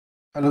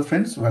Hello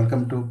friends,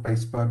 welcome to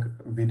Pyspark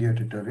video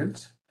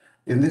tutorials.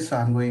 In this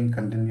ongoing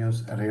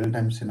continuous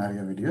real-time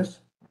scenario videos,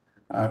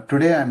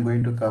 today I'm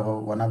going to cover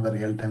one of the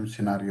real-time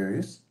scenario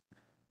is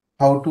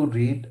how to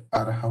read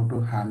or how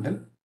to handle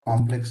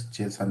complex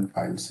JSON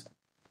files.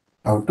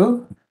 How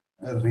to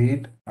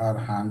read or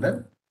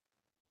handle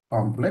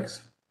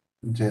complex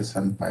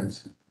JSON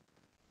files.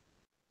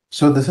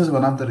 So this is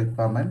one of the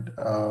requirement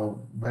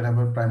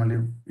whenever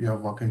primarily you're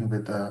working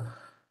with uh,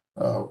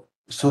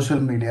 social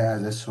media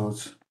as a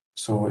source.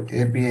 So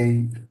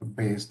API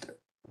based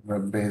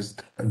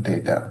web-based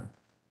data.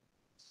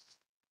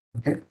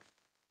 Okay,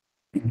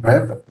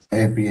 web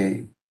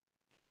API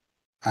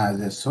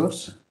as a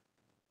source.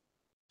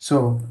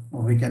 So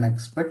we can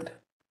expect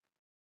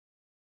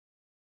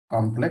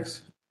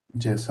complex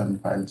JSON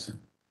files.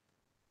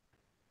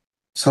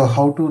 So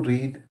how to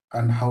read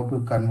and how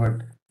to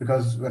convert,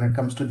 because when it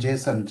comes to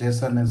JSON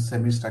is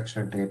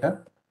semi-structured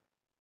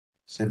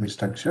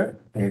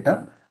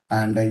data,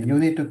 and you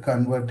need to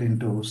convert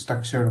into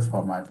structured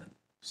format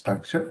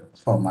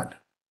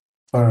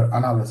for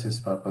analysis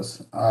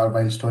purpose,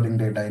 while storing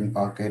data in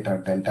Pocket or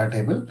Delta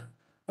table.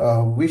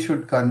 We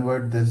should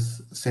convert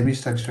this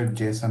semi-structured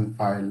JSON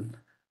file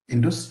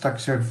into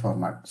structured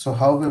format. So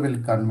how we will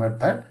convert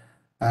that,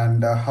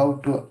 and how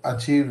to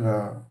achieve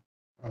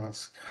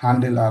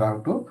handle or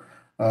how to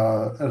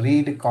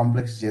read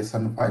complex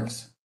JSON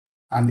files,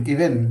 and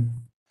even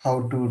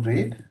how to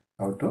read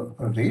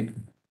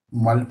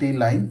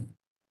multi-line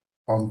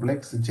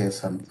complex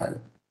JSON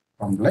file.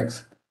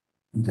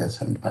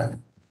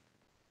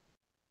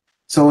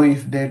 So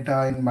if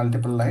data in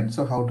multiple lines,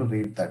 so how to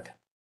read that?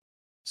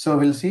 So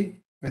we'll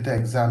see with the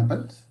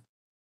examples.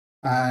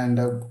 And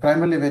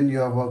primarily when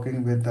you are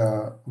working with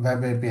a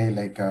web API,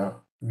 like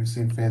we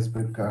see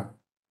Facebook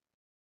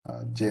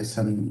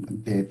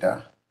JSON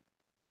data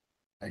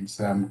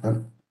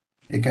example,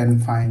 you can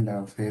find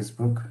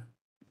Facebook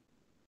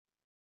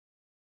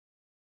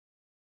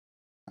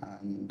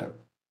and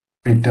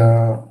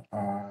Twitter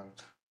or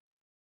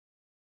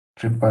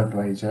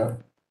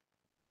TripAdvisor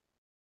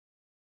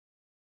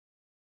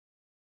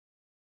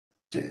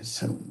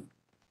JSON.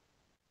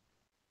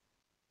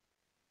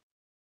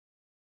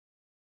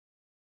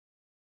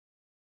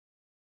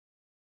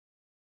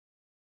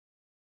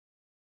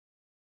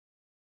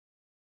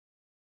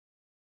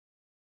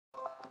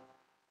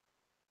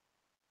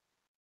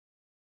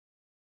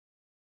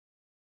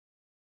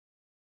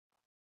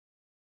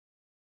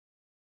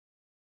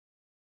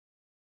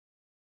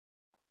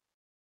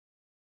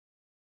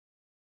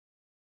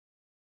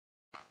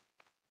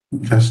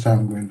 Just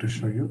I'm going to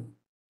show you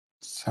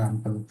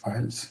sample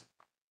files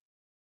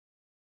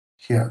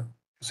here.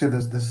 See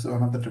this is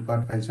one of the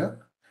TripAdvisor.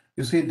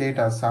 You see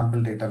data,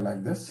 sample data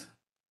like this,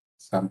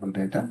 sample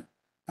data,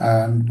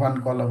 and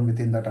one column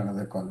within that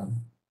another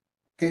column.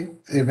 Okay,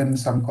 even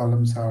some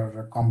columns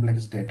are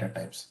complex data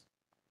types.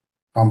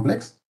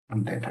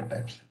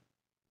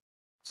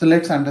 So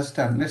let's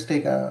understand. Let's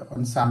take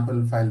one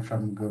sample file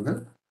from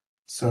Google.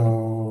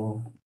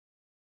 So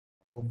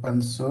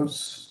open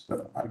source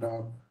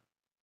Adobe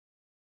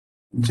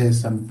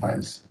JSON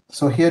files.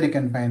 So here you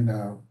can find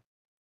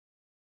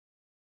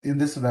in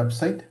this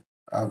website,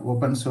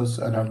 open source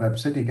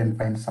website, you can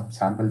find some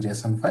sample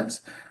JSON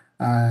files.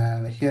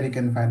 And here you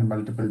can find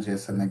multiple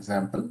JSON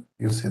example.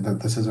 You see that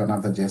this is one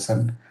of the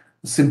JSON,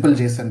 simple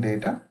JSON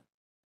data.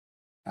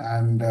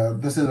 And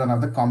this is one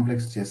of the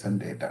complex JSON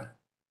data.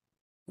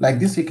 Like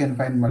this, you can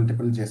find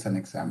multiple JSON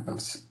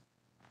examples.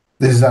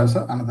 This is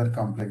also another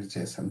complex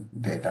JSON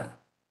data.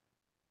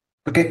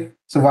 Okay,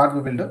 so what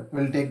we will do,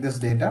 we'll take this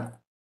data,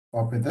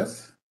 copy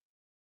this,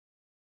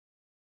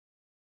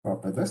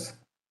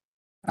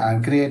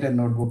 and create a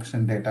notebooks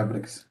in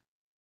Databricks.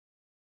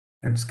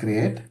 Let's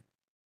create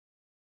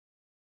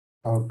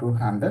how to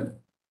handle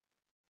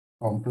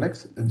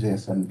complex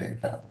JSON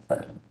data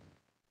file.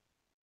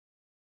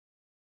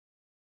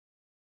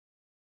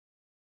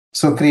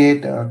 So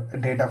create a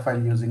data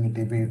file using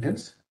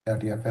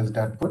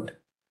dbutils.fs.put.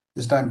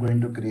 This time I'm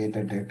going to create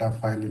a data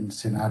file in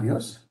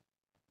scenarios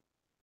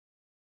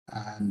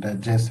and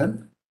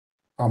JSON,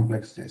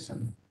 complex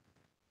JSON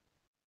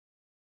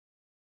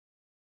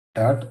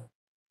dot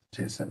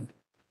JSON,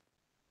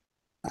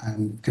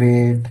 and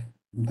create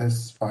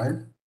this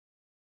file.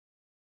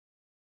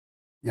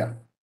 Yeah.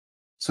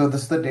 So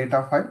this is the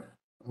data file.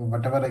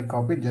 Whatever I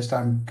copied, just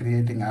I'm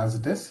creating as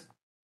it is,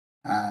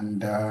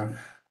 and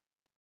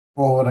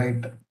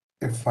overwrite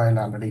if file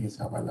already is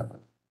available.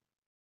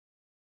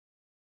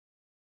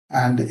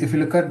 And if you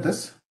look at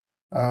this,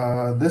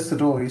 this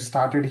row is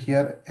started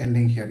here,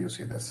 ending here. You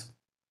see this,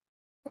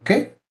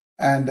 okay?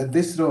 And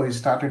this row is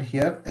started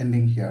here,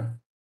 ending here.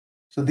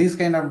 So these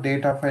kind of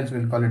data files,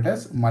 we'll call it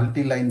as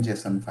multi-line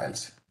JSON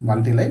files.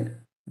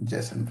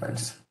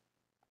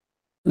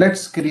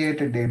 Let's create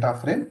a data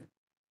frame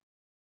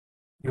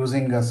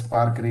using a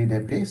Spark read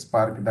API,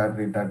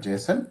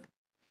 spark.read.json,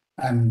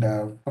 and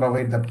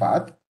provide the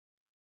path.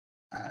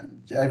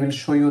 And I will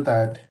show you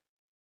that.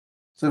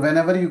 So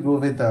whenever you go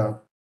with the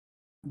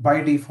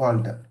by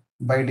default,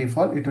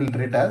 it will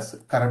read as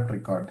corrupt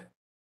record.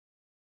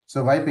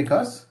 So why?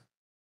 Because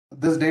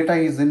this data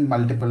is in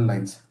multiple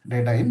lines,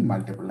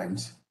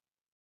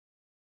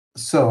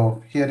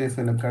 So here if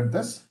you look at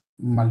this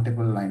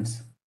multiple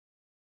lines,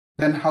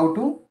 then how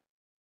to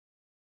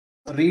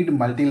read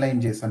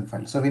multi-line JSON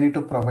file? So we need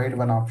to provide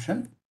one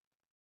option.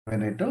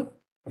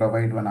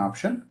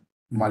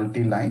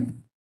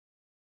 Multi-line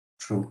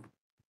true.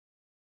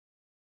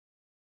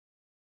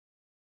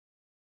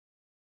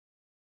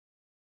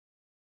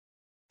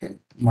 Okay,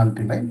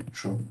 multi-line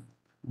true.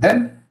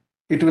 Then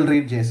it will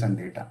read JSON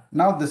data.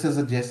 Now this is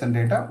a JSON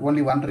data.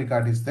 Only one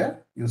record is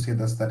there. You see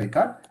this the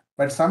record,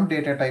 but some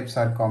data types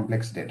are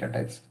complex data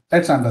types.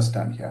 Let's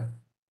understand here.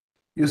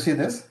 You see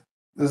this.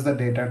 This is the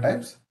data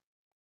types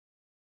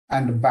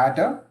and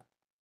batter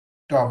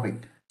topic.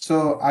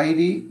 So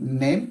ID,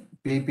 name,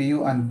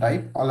 PPU, and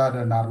type all are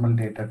the normal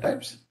data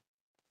types.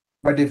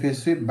 But if you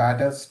see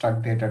batter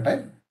struct data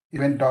type,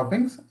 even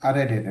toppings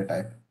array data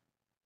type.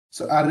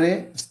 So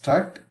array,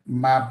 struct,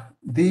 map,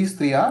 these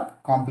three are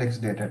complex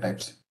data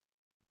types.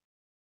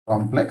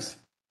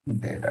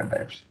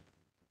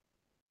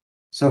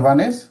 So one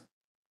is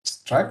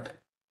struct,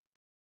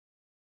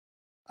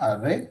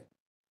 array,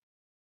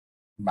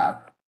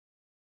 map.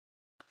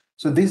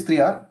 So these three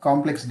are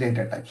complex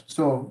data types.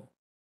 So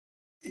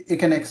you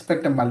can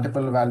expect a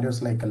multiple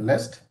values like a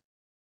list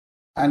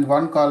and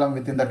one column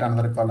within that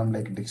another column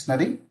like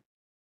dictionary.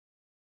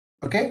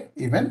 Okay,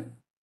 even.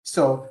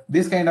 So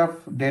these kind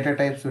of data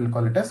types, we'll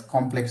call it as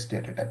complex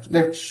data types.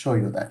 Let's show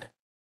you that.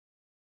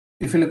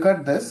 If you look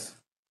at this,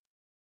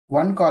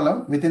 one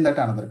column within that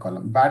another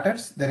column,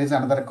 batters, there is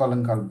another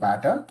column called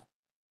batter.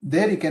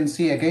 There you can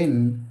see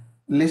again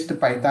list,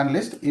 Python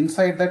list.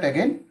 Inside that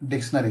again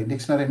dictionary.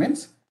 Dictionary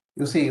means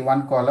you see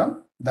one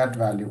column, that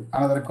value,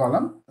 another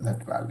column,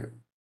 that value.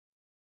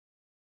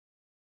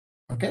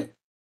 Okay.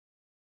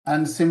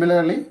 And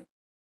similarly,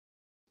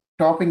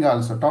 topping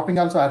also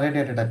array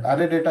data type.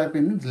 Array data type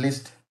means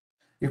list.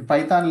 If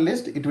Python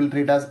list, it will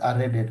treat as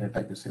array data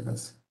type. You see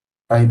this.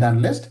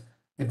 Python list,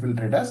 it will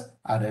treat as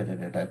array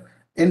data type.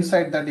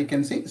 Inside that you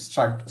can see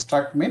struct.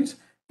 Struct means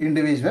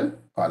individual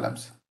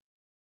columns.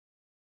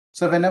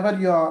 So whenever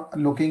you are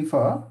looking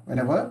for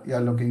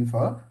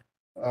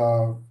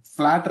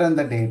flatten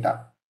the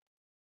data,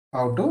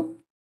 how to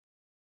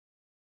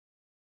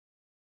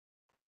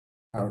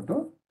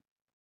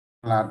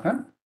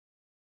flatten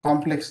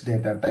complex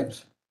data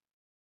types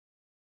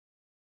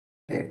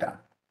data.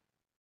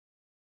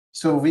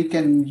 So we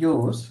can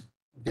use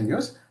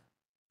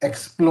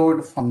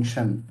explode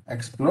function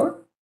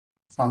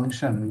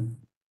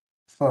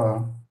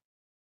for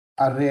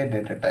array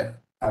data type.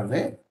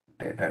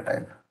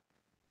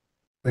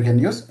 We can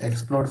use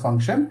explode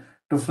function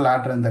to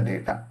flatten the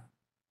data.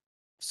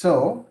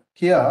 So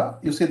here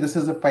you see this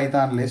is a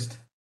Python list.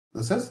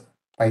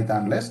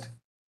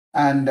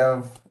 And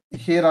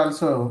here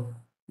also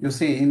you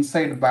see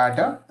inside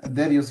batter,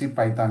 there you see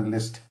Python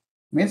list,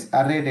 means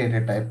array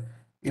data type.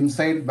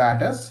 Inside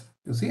batters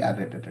you see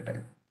array data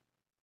type.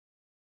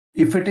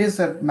 If it is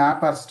a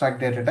map or struct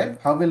data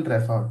type, how will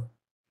refer?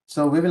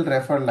 So we will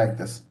refer like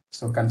this.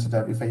 So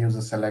consider if I use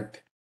a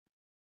select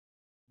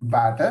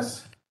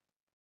batters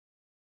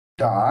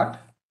dot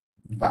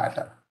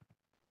batter.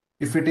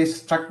 If it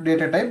is struct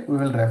data type, we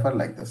will refer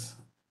like this.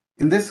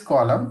 In this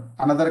column,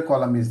 another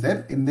column is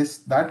there. In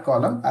that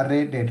column,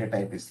 array data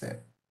type is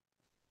there.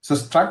 So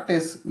struct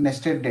is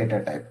nested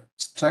data type.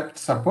 Struct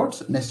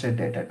supports nested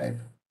data type.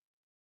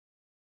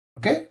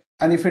 Okay.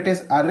 And if it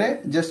is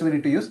array, just we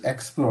need to use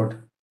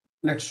explode.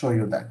 Let's show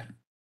you that.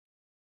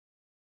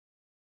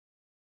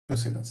 You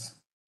see this.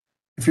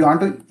 If you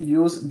want to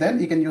use, then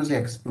you can use the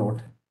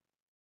explode.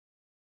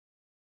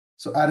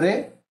 So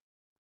array,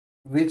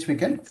 which we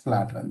can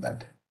flatten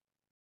that.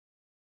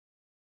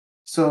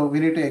 So we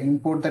need to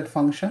import that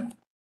function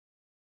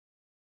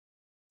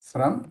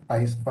from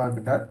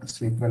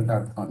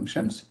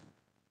pyspark.sql.functions,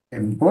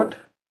 import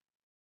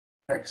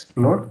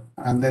explode,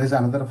 and there is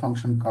another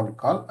function called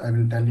call. I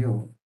will tell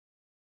you,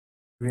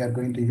 we are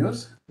going to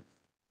use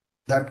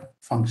that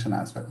function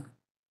as well.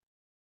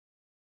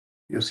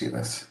 You see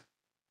this.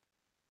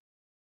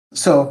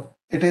 So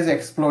it is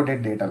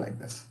exploded data like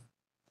this.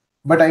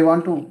 But I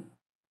want to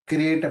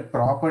create a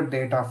proper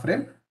data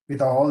frame with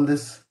all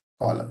these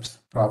columns.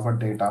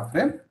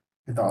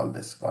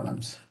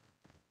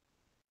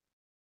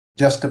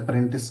 Just a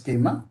print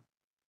schema.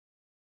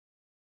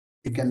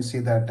 You can see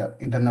that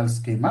internal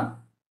schema.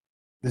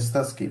 This is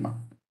the schema.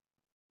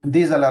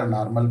 These are our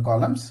normal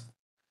columns,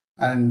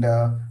 and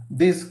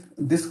this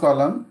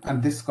column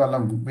and this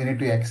column we need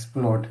to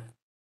explode.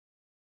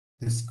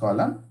 This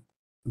column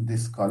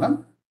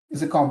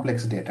is a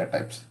complex data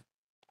types.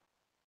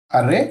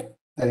 Array,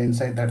 then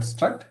inside that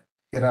struct.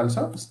 Here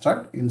also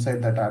struct,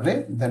 inside that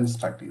array, then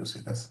struct. You see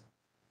this.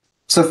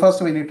 So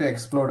first we need to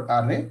explode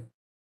array,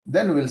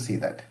 then we will see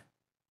that.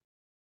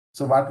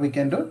 So what we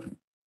can do,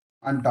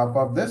 on top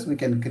of this, we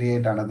can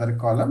create another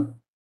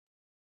column,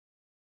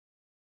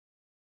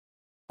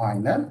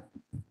 final,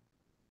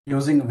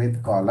 using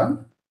with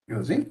column.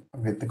 We'll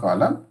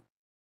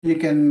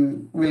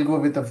go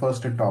with the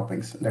first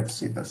topics. Let's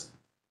see this.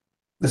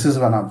 This is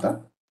one of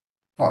the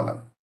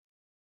column.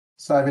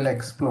 So I will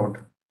explode.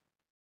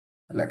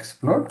 I'll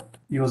explode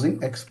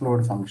using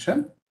explode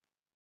function.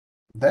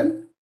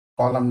 Then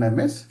column name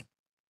is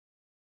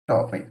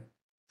topping.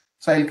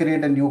 So I'll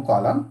create a new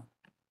column.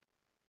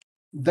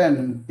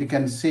 Then you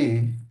can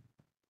see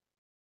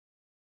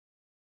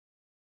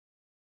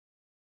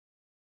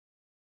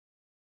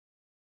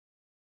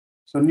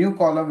so new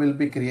column will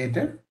be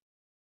created,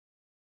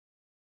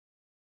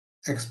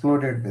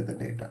 exploded with the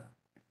data.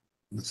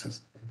 This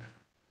is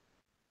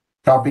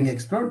topping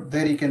explode.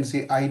 There you can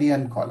see ID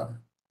and column.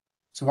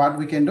 So what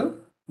we can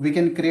do, we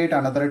can create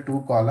another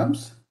two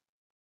columns.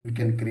 We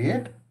can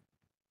create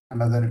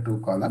another two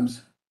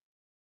columns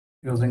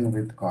using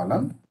with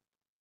column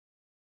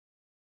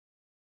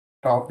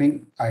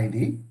topping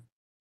ID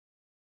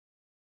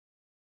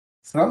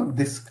from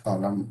this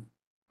column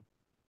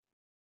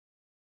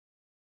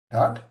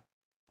dot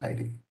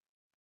ID.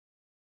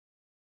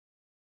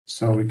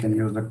 So we can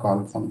use the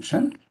call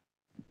function.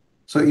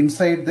 So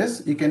inside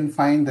this, you can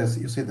find this,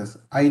 you see this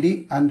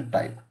ID and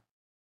type.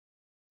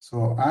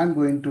 So I'm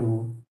going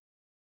to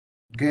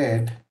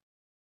get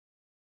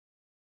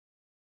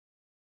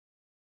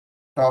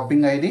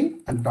topping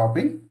ID and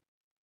topping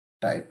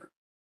type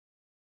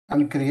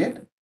and create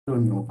two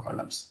new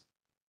columns.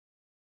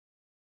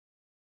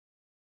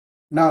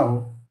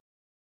 Now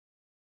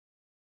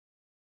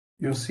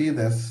you see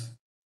this.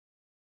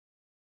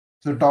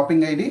 So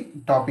topping ID,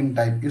 topping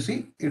type, you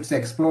see it's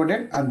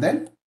exploded, and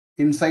then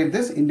inside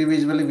this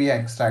individually we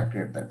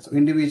extracted that. So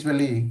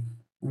individually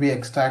we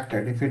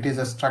extracted, if it is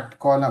a struct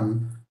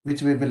column,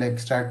 which we will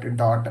extract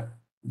dot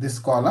this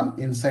column,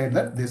 inside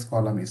that this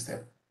column is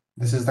there.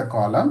 This is the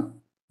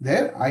column,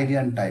 there ID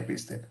and type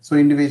is there. So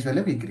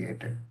individually we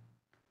created.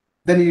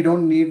 Then you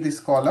don't need this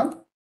column.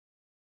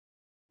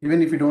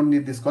 Even if you don't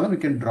need this column, you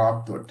can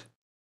drop that.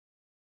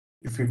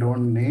 If you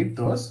don't need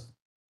those,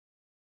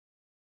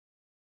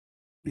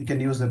 you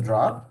can use the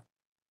drop.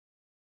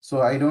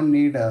 So I don't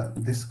need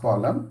this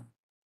column.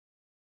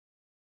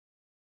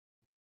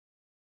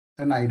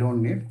 Then I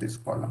don't need this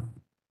column.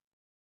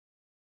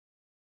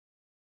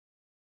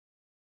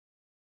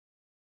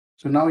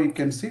 So now you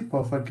can see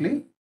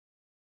perfectly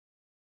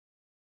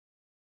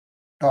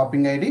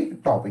topping ID,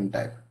 topping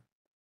type.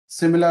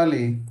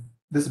 Similarly,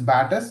 this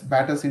batters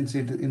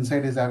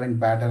inside is having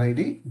batter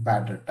ID,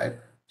 batter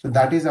type. So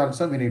that is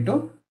also we need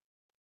to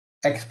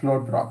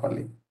explode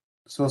properly.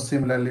 So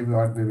similarly,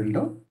 what we will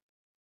do,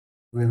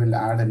 we will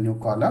add a new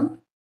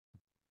column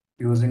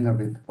using a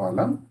with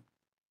column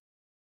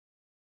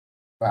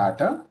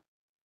batter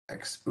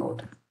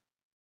explode.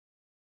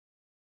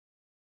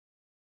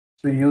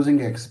 So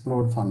using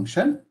explode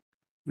function,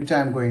 which I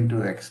am going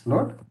to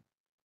explode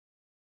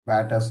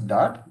batters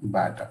dot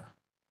batter.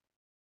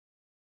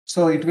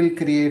 So it will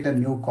create a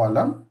new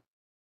column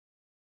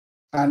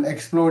and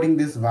exploding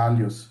these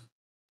values.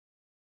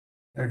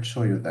 Let's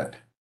show you that.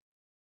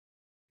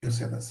 You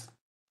see this.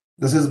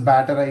 This is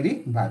batter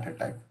ID, batter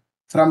type.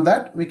 From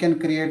that, we can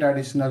create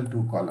additional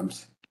two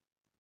columns.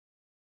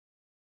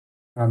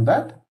 From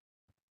that,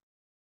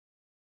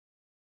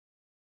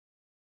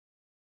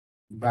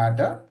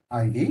 batter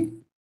ID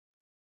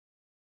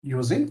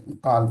using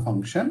call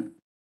function.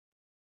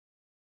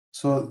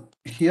 So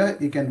here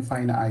you can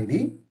find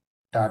ID,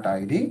 dot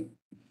ID.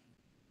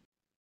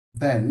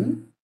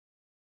 Then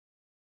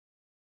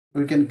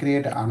we can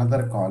create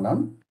another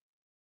column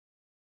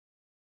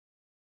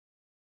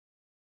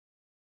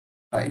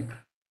type.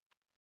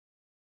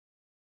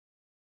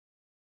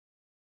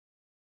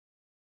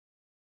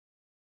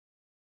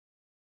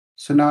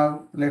 So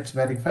now let's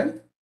verify.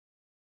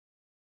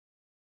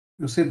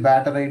 You see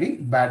batter ID,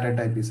 batter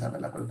type is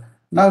available.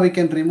 Now we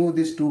can remove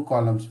these two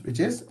columns, which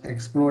is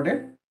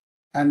exploded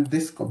and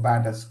this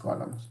batters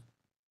columns.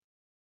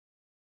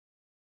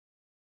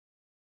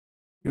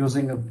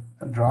 Using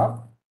a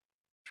drop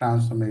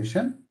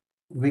transformation,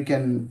 we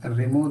can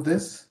remove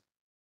this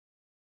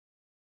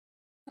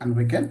and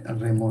we can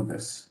remove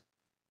this.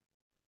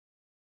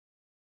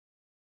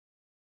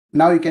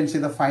 Now you can see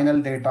the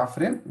final data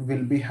frame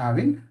will be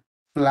having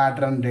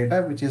flat run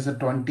data, which is a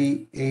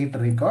 28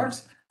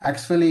 records.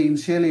 Actually,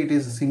 initially it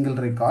is a single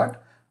record.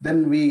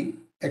 Then we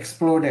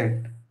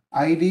exploded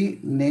ID,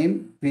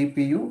 name,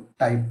 PPU,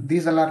 type.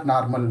 These are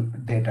normal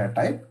data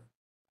type.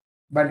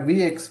 But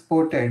we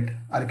exported,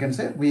 or you can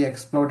say we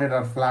exploded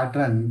our flat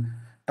run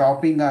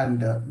topping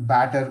and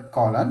batter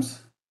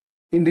columns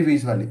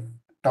individually.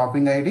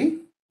 Topping ID,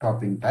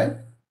 topping type,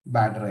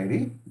 batter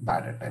ID,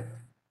 batter type.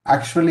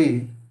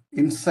 Actually,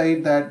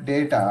 inside that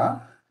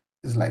data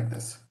is like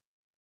this.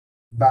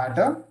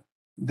 Batter,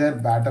 their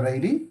batter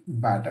ID,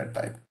 batter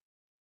type.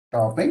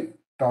 Topping,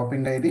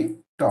 topping ID,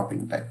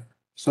 topping type.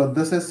 So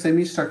this is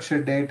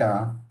semi-structured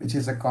data, which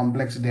is a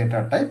complex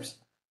data types,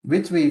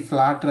 which we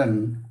flat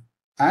run,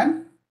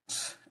 and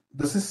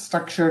this is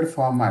structured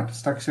format.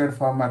 Structured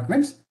format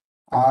means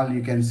all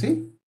you can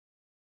see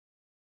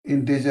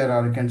integer,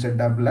 or you can say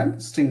double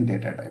and string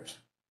data types.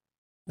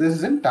 This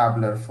is in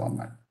tabular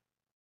format,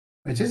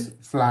 which is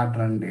flat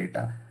run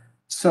data.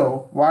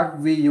 So what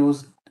we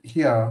used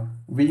here,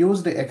 we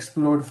used the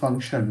explode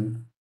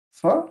function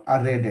for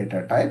array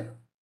data type.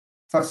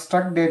 For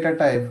struct data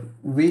type,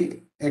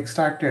 we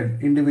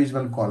extracted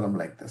individual column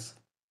like this.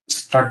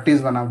 Struct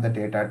is one of the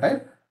data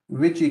type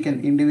which you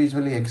can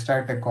individually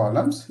extract a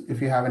columns if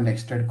you have a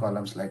nested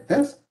columns like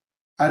this.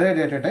 Array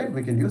data type,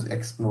 we can use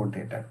explode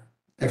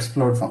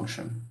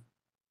function.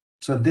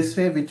 So this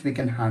way which we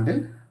can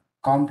handle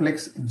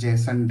complex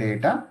JSON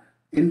data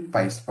in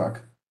Pyspark.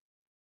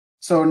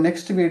 So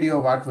next video,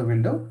 what we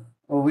will do,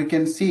 we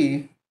can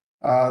see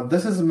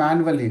this is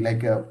manually,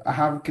 like I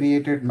have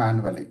created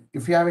manually.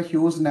 If you have a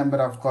huge number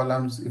of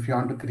columns, if you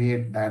want to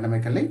create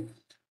dynamically,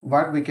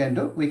 what we can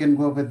do, we can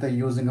go with the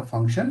using a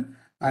function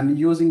and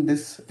using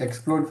this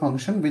explode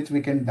function, which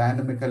we can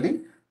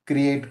dynamically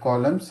create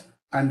columns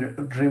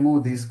and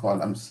remove these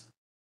columns.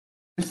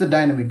 It's the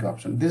dynamic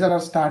option. These are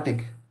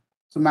static.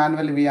 So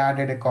manually we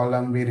added a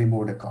column, we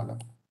removed a column.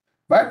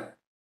 But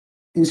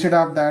instead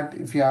of that,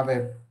 if you have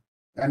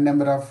a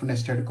number of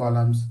nested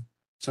columns,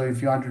 so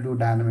if you want to do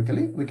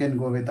dynamically, we can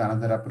go with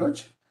another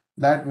approach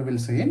that we will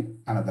see in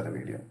another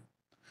video.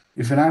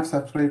 If you're not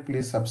subscribed,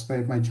 please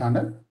subscribe my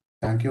channel.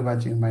 Thank you for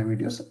watching my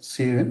videos.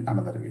 See you in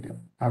another video.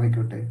 Have a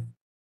good day.